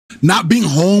Not being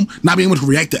home, not being able to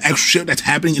react to extra shit that's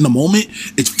happening in the moment,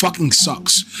 it fucking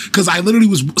sucks. Because I literally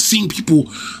was seeing people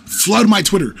flood my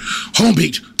Twitter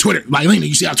homepage. Twitter, like Lena,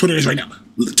 you see how Twitter is right now.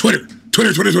 Twitter.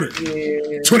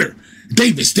 Yeah. Twitter.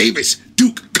 Davis,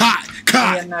 Duke, Kai,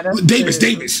 Davis,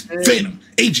 Phantom,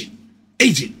 Agent,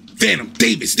 Phantom,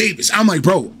 Davis. I'm like,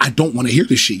 bro, I don't want to hear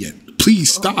this shit yet.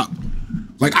 Please stop.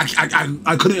 Like,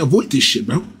 I couldn't avoid this shit,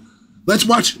 bro. Let's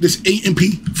watch this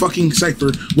A&P fucking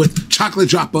Cypher with Chocolate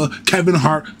Dropper, Kevin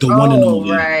Hart, the one and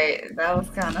only. Oh, right. That was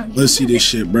kind of... Let's see this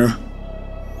shit, bro.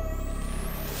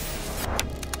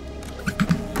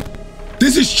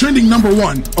 This is trending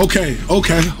 #1. Okay.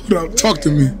 Hold up. Talk to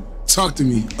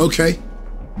me. Okay.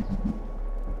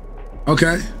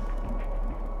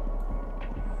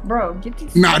 Bro, get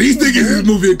these... Nah, these niggas is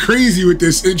moving crazy with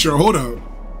this intro. Hold up.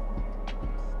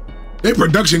 Their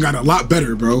production got a lot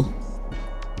better, bro.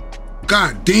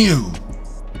 God damn.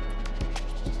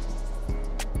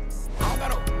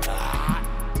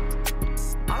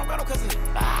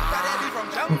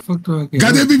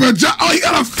 Got that beat from John. Oh, he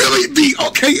got a Philly beat.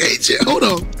 Okay, agent. Hold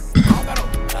on.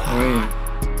 Wait.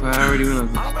 I already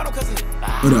went up.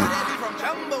 What up?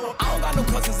 I don't got no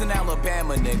cousins in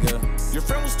Alabama, nigga. Your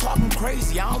friend was talking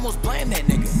crazy, I almost blamed that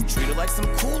nigga. Treat her like some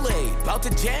Kool-Aid, about to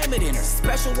jam it in her.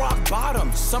 Special rock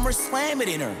bottom, summer slam it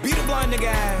in her. Beat a blind nigga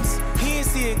ass, he ain't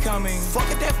see it coming. Fuck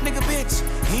a deaf nigga bitch,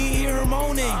 he ain't hear her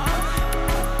moaning.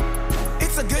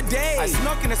 It's a good day. I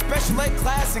snuck in a special ed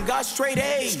class and got straight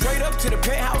A's. Straight up to the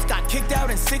penthouse, got kicked out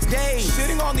in 6 days.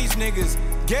 Shitting on these niggas,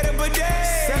 get a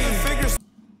bidet. 7 figures,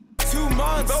 2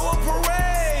 months, throw a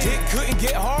parade. Dick couldn't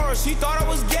get hard, she thought I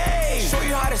was gay. Show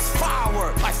you how this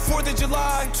firework, like 4th of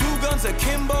July, 2 guns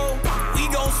akimbo, we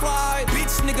gon' slide.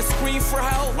 Bitch nigga scream for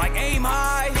help, like aim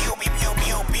high. Pew, pew, pew,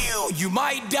 pew, pew. You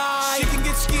might die. Shit can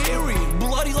get scary,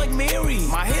 bloody like Mary.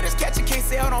 My hitters catch a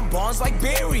case out on bonds like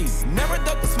Barry. Never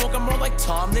duck the smoke, I'm more like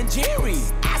Tom than Jerry.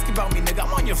 Ask about me, nigga,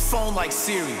 I'm on your phone like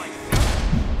Siri.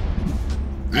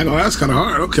 I know that's kind of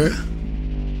hard. Okay.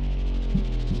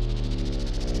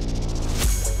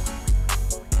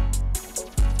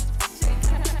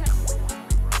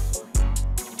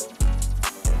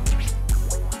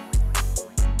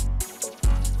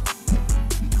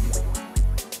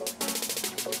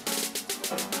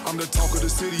 I'm the talk of the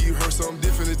city, you heard something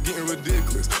different, it's getting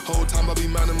ridiculous. Whole time I be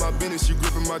minding my business, you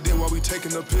gripping my dick while we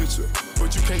taking a picture.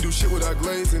 But you can't do shit without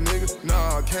glazing, nigga.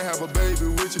 Nah, I can't have a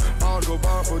baby with you. I'll go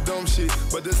bond for dumb shit,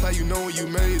 but that's how you know when you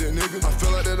made it, nigga. I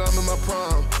feel like that I'm in my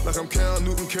prime, like I'm Cal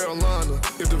Newton, Carolina.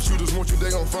 If them shooters want you,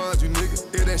 they gon' find you, nigga.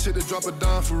 It ain't shit to drop a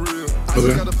dime for real. I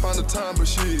just gotta find the time,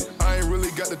 but shit, I ain't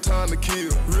really got the time to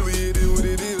kill. Really, it is what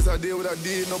it is. I did what I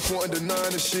did, no point in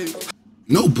denying the shit.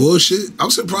 No bullshit. I'm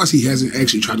surprised he hasn't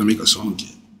actually tried to make a song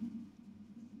yet.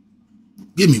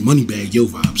 Give me Moneybag Yo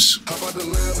vibes. How about the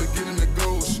lamb and get in the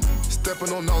ghost?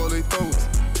 Stepping on all of they throats.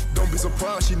 Don't be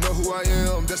surprised, she know who I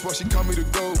am. That's why she call me the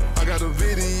GOAT. I got a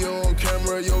video on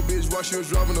camera, yo bitch, while she was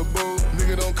driving a boat.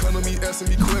 Nigga don't come to me asking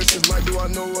me questions like, do I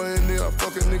know her? And then I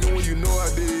fuck a nigga when you know I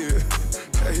did.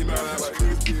 Hey, man, I like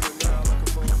niggas get it now like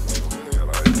a phone.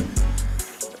 Like,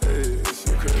 hey,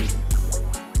 shit crazy.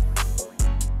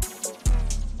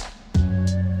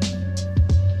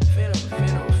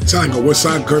 Sound like a West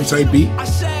Side Gun type beat. I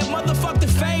said motherfuck the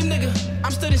fame, nigga.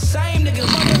 I'm still the same, nigga.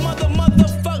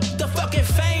 Motherfuck the fucking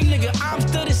fame, nigga. I'm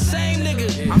still the same,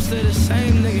 nigga. I'm still the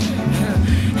same,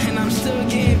 nigga. And I'm still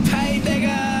getting paid,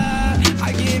 nigga.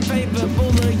 I get paid for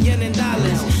bullion and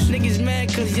dollars. Niggas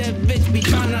mad cause your bitch be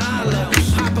tryna holler.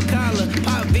 Pop a collar,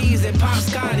 pop V's and pop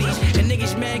Scotties. And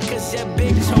niggas mad cause your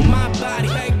bitch on my body.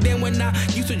 Back then when I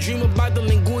used to dream about the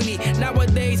linguini.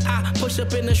 Nowadays I push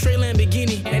up in a straight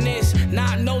Lamborghini. And it's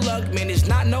not no luck, man, it's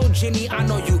not no Jimmy. I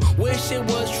know you wish it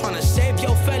was tryna save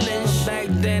your feelings. Back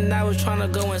then I was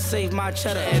tryna go and save my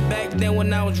cheddar. And back then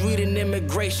when I was reading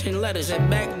immigration letters. And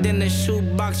back then the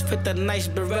shoebox fit the nice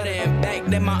Beretta. And back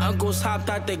then my uncles hopped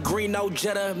out the green no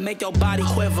Jetta. Make your body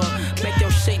quiver, make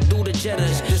your shake do the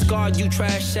jettas. Discard you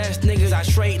trash ass niggas, I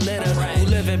straight litter. You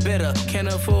living bitter, can't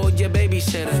afford your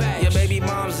babysitter. Your baby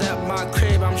mom's at my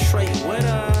crib, I'm straight with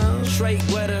her. Straight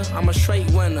with her, I'm a straight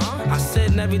winner. I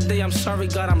said every day, I'm sorry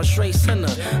God, I'm a straight sinner.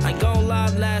 I go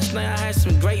live last night, I had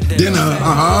some great dinner.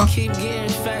 Keep getting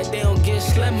fat, they don't get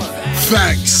slimmer.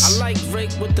 Facts. I like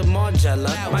Rick with the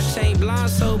Margiela. My chain blind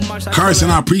so much. Carson,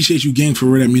 I appreciate you, gang, for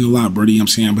real. That mean a lot, brody. You know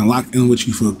what I'm saying? I've been locked in with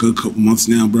you for a good couple months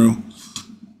now, bro.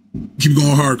 Keep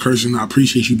going hard, Carson. I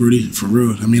appreciate you, brody. For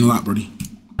real. That mean a lot, brody.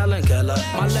 My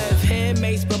left hand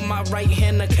mace, but my right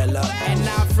hand a killer. And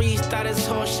now freestyle this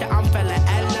whole shit, I'm fella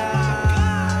Ella.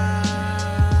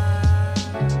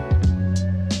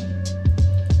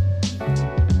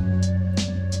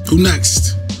 Who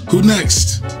next? Who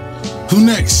next? Who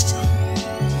next?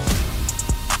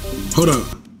 Hold up.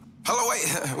 Hello,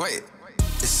 wait.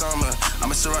 It's summer.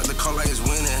 I'ma surround the call like it's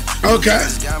winning. Okay.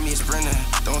 You got me sprinting.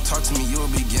 Don't talk to me, you a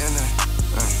beginner.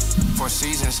 4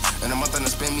 seasons, in a month and I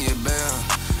spend me a bill.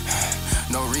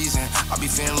 No reason, I be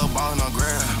feeling low ballin' on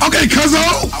grill. Okay, cuzzo.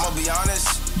 I'ma be honest,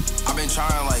 I've been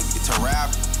trying like to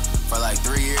rap for like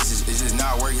 3 years. It's just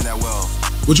not working that well.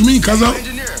 What you mean, cuzzo?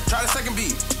 Engineer, try the second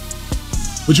beat.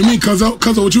 What you mean, cuzzo?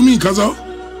 Cuzzo, what you mean, cuzzo?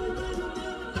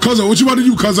 Cuzzo, what you about to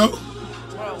do, cuzzo?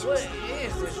 Bro, what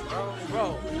is this, bro?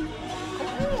 Bro,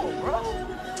 come on, bro.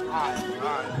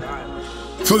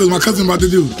 Alright. Fuck is my cousin about to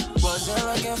do? Wasn't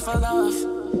looking for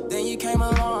love, then you came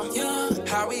along. Yeah,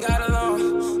 how we got along.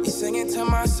 You singing to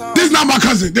my song. This not my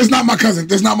cousin. This not my cousin.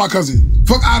 This not my cousin.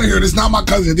 Fuck out of here. This not my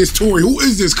cousin. This Tori. Who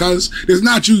is this, cuz? This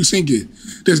not you singing.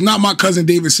 This not my cousin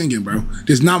David singing, bro.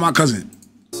 This not my cousin.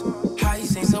 How you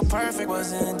sing so perfect,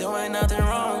 wasn't doing nothing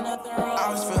wrong. I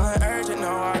was feeling urgent,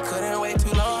 no, I couldn't wait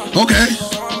too long. Okay.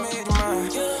 I made you mine.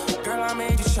 Girl, I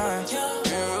made you shine. You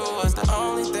was the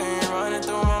only thing running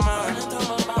through my mind.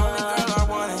 Only girl I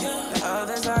wanted, the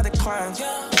others I declined.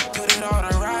 Put it all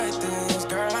the right things,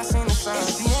 girl, I seen the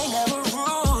signs. She ain't never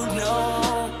rude,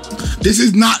 no. This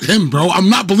is not him, bro. I'm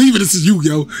not believing this is you,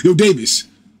 yo. Yo, Davis.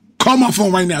 Call my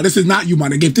phone right now. This is not you, my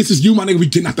nigga. If this is you, my nigga, we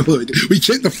getting out the hood. We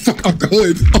get the fuck out the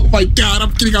hood. Oh my God,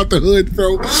 I'm getting out the hood,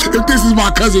 bro. If this is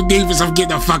my cousin Davis, I'm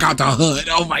getting the fuck out the hood.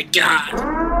 Oh my God.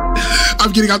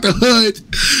 I'm getting out the hood.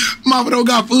 Mama don't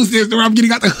got food stamps, I'm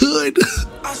getting out the hood.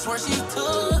 I swear she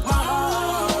took my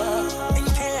heart and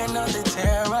can't nothing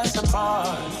tear us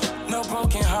apart. No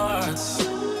broken hearts.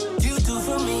 You do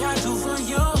for me, I do for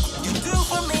you. You do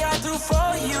for me, I do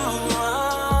for you.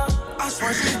 I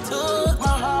swear she took my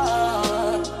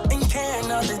heart and can't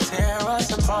nothing tear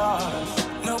us apart.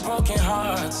 No broken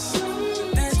hearts.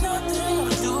 There's nothing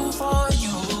to do for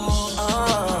you.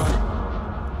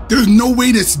 There's no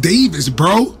way that's Davis,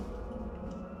 bro.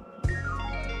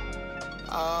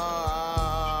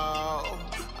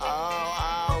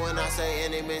 When I say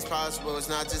any means possible, it's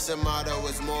not just a motto,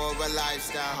 it's more of a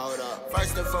lifestyle. Hold up.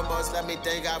 First and foremost, let me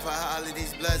thank God for all of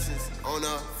these blessings. On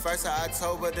the 1st of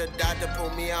October, the doctor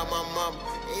pulled me out my mama.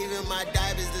 Even my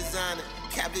diapers designer.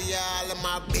 Caviar all of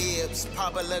my bibs.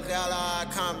 Papa look all I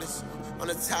accomplished. On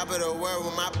the top of the world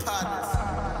with my partners.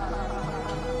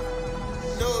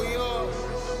 New York.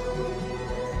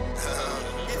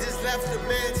 He just left the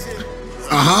mansion.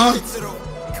 Uh-huh. To the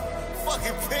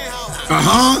fucking penthouse.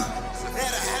 Uh-huh.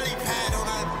 Had a helipad on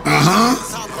our Uh-huh.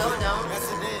 No, it don't. Yes,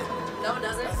 it did. No, it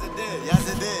doesn't. Yes, it did. Yes,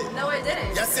 it did. No, it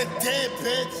didn't. Yes, it did,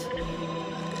 bitch.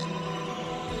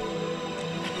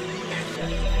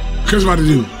 Chris about to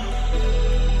do.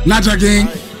 Not your gang.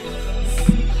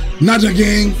 Not your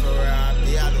gang.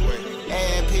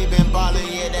 A&P been ballin',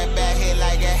 yeah, that back hit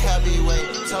like a heavyweight.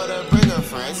 Told her bring her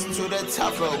friends to the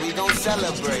top road, we gon'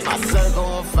 celebrate. My circle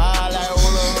on fire like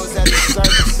Olos at the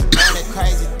surface. And the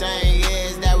crazy thing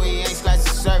is that we ain't scratched the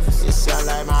surface. It sound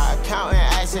like my accountant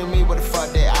asking me what the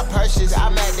fuck did I purchase. I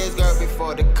met this girl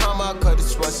before the come up, could've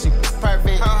swore she was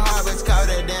perfect. Her heart was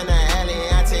colder than an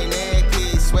Eliante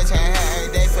Nikki. Switch her hair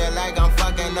every day, feel like I'm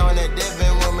fucking on a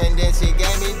different woman. Then she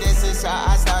gave me distance, so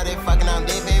I started fucking on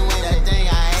different women. The thing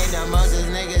I hate the most is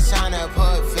niggas tryna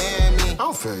put fear in me. I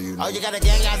don't feel you. Oh, you got a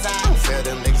gang outside? I don't feel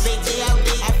them niggas. BGOD,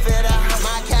 I feel the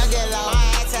my count get low. My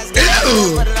access get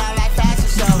low. Put it out like fashion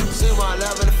show. She want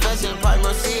love and affection, probably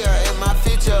won't see her in my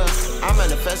future. I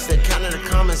manifested, counted the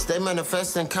comments, they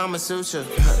manifesting Kama Sutra.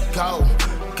 Go,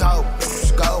 go,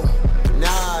 go.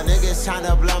 Nah, niggas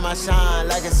tryna blow my shine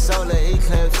like a solar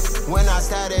eclipse. When I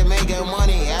started making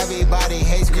money, everybody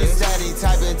hates Chris Daddy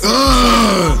typing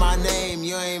on my name,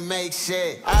 you ain't make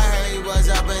shit. I heard he was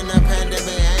up in the pandemic,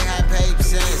 ain't had paper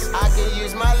since. I could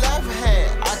use my left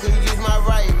hand, I could use my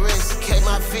right wrist. Kick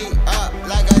my feet up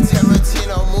like a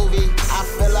Tarantino movie. I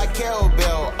feel like Kill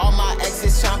Bill, all my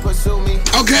exes tryna pursue me.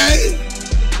 Okay.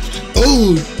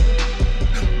 Oh.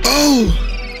 Oh.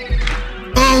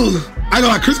 Oh. I know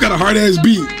like Chris got a hard ass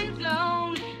beat.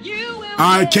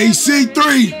 Alright,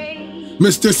 KC3.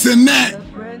 Mr. Sinette.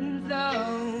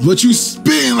 What you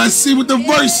spin? Let's see what the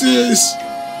verse is.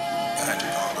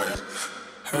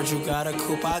 Heard you got a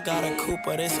coupe, I got a coupe,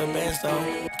 but it's a Benz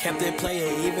though. Kept it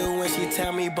playing even when she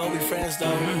tell me, but we friends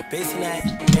though. Basing that,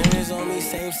 earrings on me,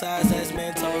 same size as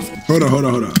Mentos. Hold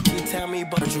on. She tell me,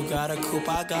 but you got a coupe,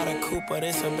 I got a coupe, but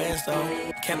it's a Benz though.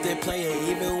 Kept it playing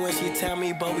even when she tell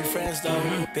me, but we friends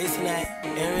though. Basing that,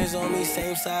 earrings on me,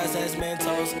 same size as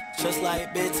Mentos. Just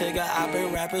like Big Tigger, I've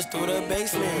been rappers through the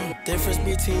basement. Difference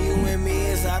between you and me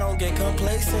is I don't get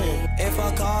complacent. If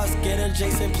our cars get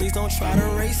adjacent, please don't try to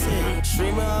race it.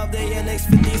 Streamer of the year, next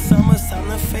 50 summers. time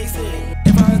to face it.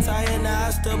 If I retire now,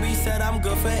 I still be set, I'm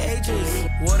good for ages.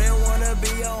 Wouldn't wanna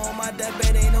be on my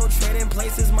deathbed, ain't no trading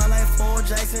places. My life full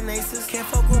Jackson Aces. Can't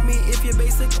fuck with me if you're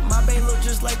basic. My bait look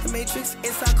just like the Matrix.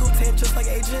 Inside cool 10 just like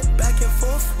Agent. Back and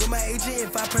forth with my agent.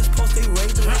 If I press post, they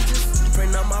raise the wages.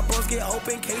 Print up my bros, get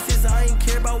open cases. I ain't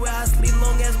care about where I sleep,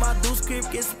 long as my do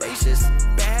script gets spacious.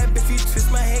 Bad bitch, you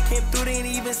twist my head, came through, they ain't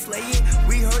even slay it.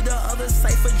 We heard the other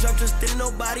Cypher jump, just didn't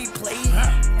nobody play it.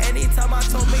 Anytime I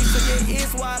told me to get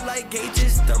ears wide like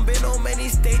gauges. Done been on many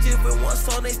stages, with one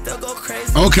song they still go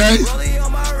crazy. Okay. Rolling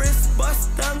on my wrist,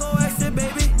 bust down, go exit,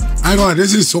 baby. I ain't gonna lie,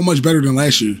 this is so much better than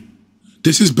last year.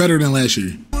 This is better than last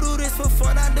year. I do this for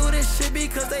fun, I do this shit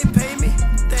because they pay me.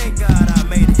 Thank God I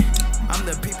made it. I'm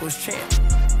the people's champ,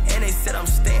 and they said I'm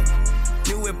stamped.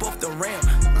 New whip off the ramp,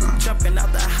 jumping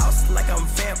out the house like I'm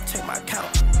vamp. Check my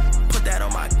count, put that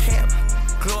on my camp.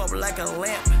 Glow up like a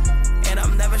lamp, and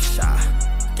I'm never shy.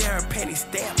 Guarantee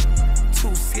stamp,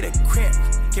 2-seater cramp.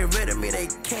 Get rid of me, they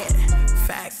can't.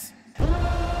 Facts.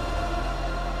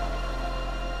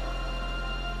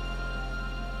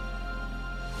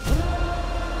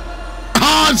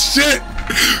 Oh shit!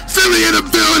 Philly in the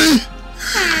building!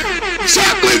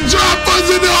 Chocolate droppers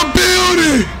in the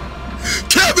building!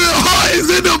 Kevin Hart is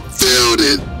in the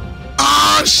building!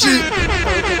 Oh shit!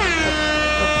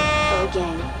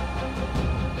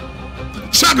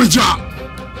 Chocolate drop!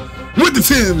 With the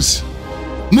Timbs!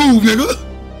 Move, nigga!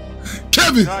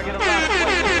 Kevin!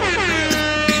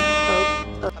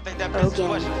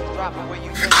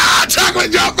 Ah,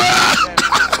 chocolate dropper!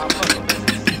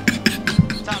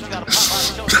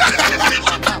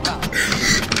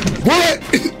 What?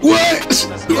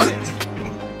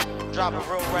 Drop a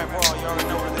real rap raw, you already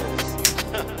know what it is.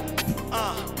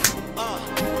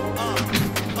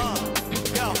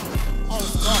 Yo, all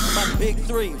this talk about the big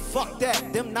three. Fuck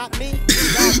that, them not me.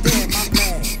 Goddamn, I'm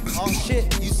mad. Oh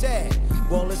shit, you sad.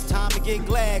 Well, it's time to get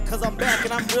glad, cause I'm back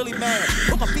and I'm really mad.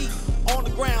 Put my feet on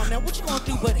the ground, now what you gonna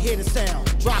do but hear the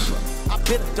sound? Drop her, I've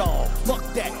been a dog. Fuck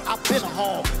that, I've been a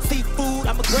hog. Seafood,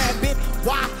 I'ma grab it.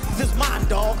 Why? This is my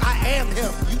dog, I am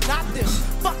him, you not them.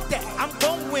 Fuck that, I'm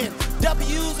gon' win.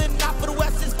 W's and not for the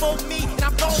West is for me, and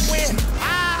I'm gon' win.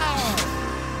 Ah!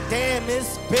 Damn,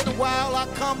 it's been a while, I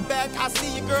come back, I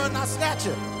see your girl and I snatch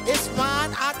her. It's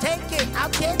fine, I'll take it, I'll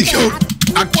get it. Yo,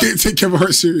 I can't take Kevin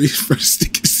Hart serious for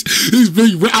stickers. He's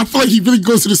really, I feel like he really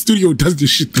goes to the studio and does this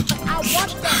shit though. I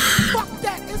want that, fuck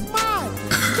that, it's mine.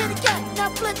 Kitty cat, now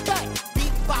flip that.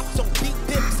 Beat bops on beat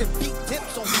dips and beat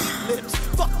tips on beat lips.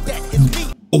 Fuck that, it's me.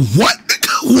 What?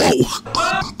 Whoa.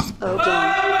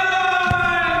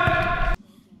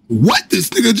 What this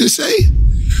nigga just say?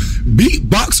 Beat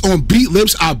box on beat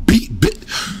lips, I beat bit.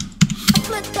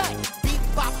 Flip that. Beat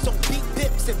bops on beat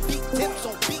dips and beat tips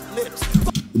on beat lips.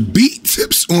 Beat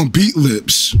tips on beat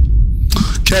lips.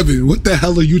 Kevin, what the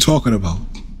hell are you talking about?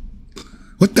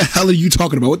 What the hell are you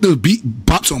talking about? What the beat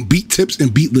bops on beat tips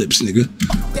and beat lips, nigga?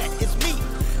 Fuck that, it's me,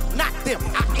 not them,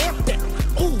 I am them.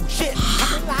 Ooh, shit.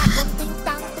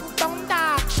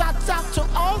 Shots out to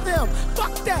all them.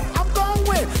 Fuck that, I'm gon'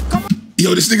 win. Come on.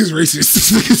 Yo, this nigga's racist.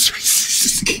 This nigga's racist.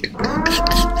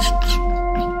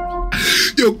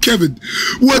 Yo, Kevin,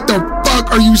 what the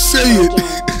fuck are you saying?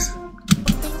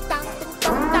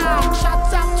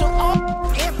 Shots out to all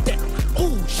them.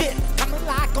 Ooh, shit. Coming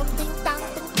like on ding dong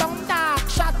ding dong dong.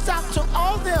 Shots out to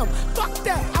all them. Fuck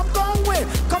that, I'm gon' win.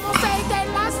 Come on, say they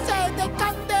last say they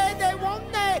come there, they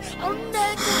won't they. On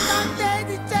they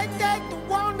say they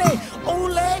won't they.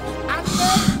 Ole,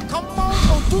 come on,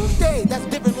 Otunde. That's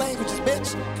different languages,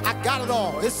 bitch. I got it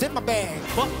all. It's in my bag.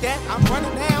 Fuck that, I'm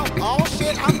running now. Oh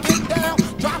shit, I'm getting down.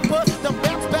 Drop us, the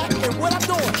bounce back, and what I'm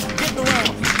doing? Getting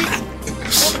around. Feet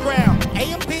on the ground.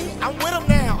 AMP, I'm with them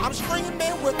now. I'm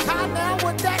streaming with Kai now.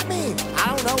 What that mean?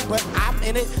 I don't know, but I'm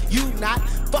in it. You not.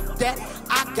 Fuck that.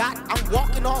 I'm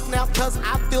walking off now cause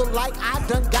I feel like I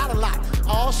done got a lot.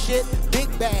 All shit, big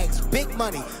bags, big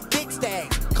money, big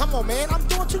stacks. Come on, man, I'm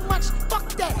doing too much. Fuck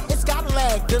that. It's got a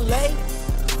lag. Delay.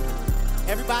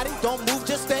 Everybody, don't move,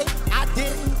 just stay. I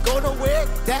didn't go nowhere.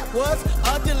 That was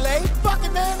a delay. Fuck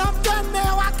it, man, I'm done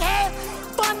now. I can't.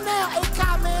 Fun now. Hey,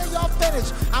 Kai, man, y'all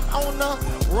finished. I'm on the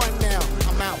run now.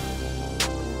 I'm out.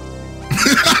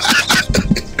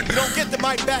 You don't get the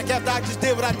mic back after I just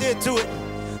did what I did to it.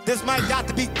 This mic got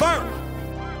to be burnt.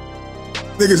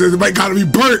 Nigga says the mic got to be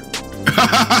burnt.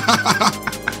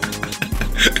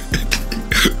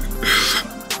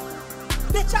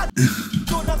 Bitch, I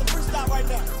do another freestyle right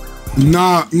now.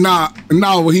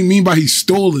 Nah. What he mean by he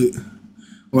stole it?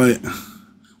 Like,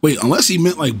 wait, unless he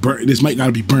meant like burnt, this mic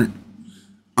gotta be burnt.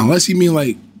 Unless he mean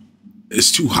like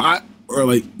it's too hot or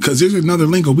like, cause there's another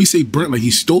lingo. We say burnt like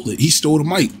he stole it. He stole the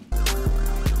mic.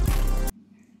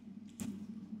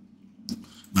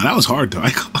 Now, that was hard though.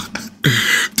 Them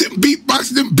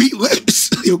beatbox, them beat lips.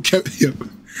 Yo, Kevin, yo.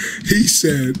 He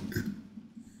said,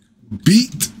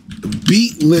 beat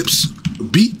lips,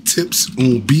 beat tips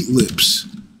on beat lips.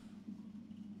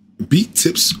 Beat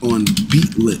tips on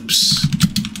beat lips.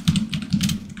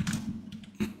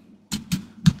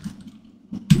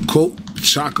 Quote,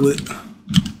 chocolate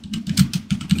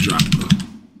drop.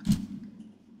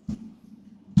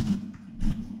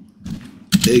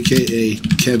 AKA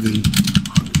Kevin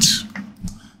Hart.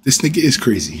 This nigga is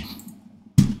crazy.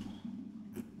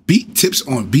 Beat tips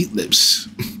on beat lips.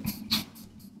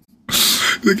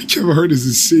 Look at Kevin Hart is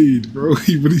insane, bro.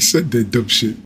 He really said that dumb shit.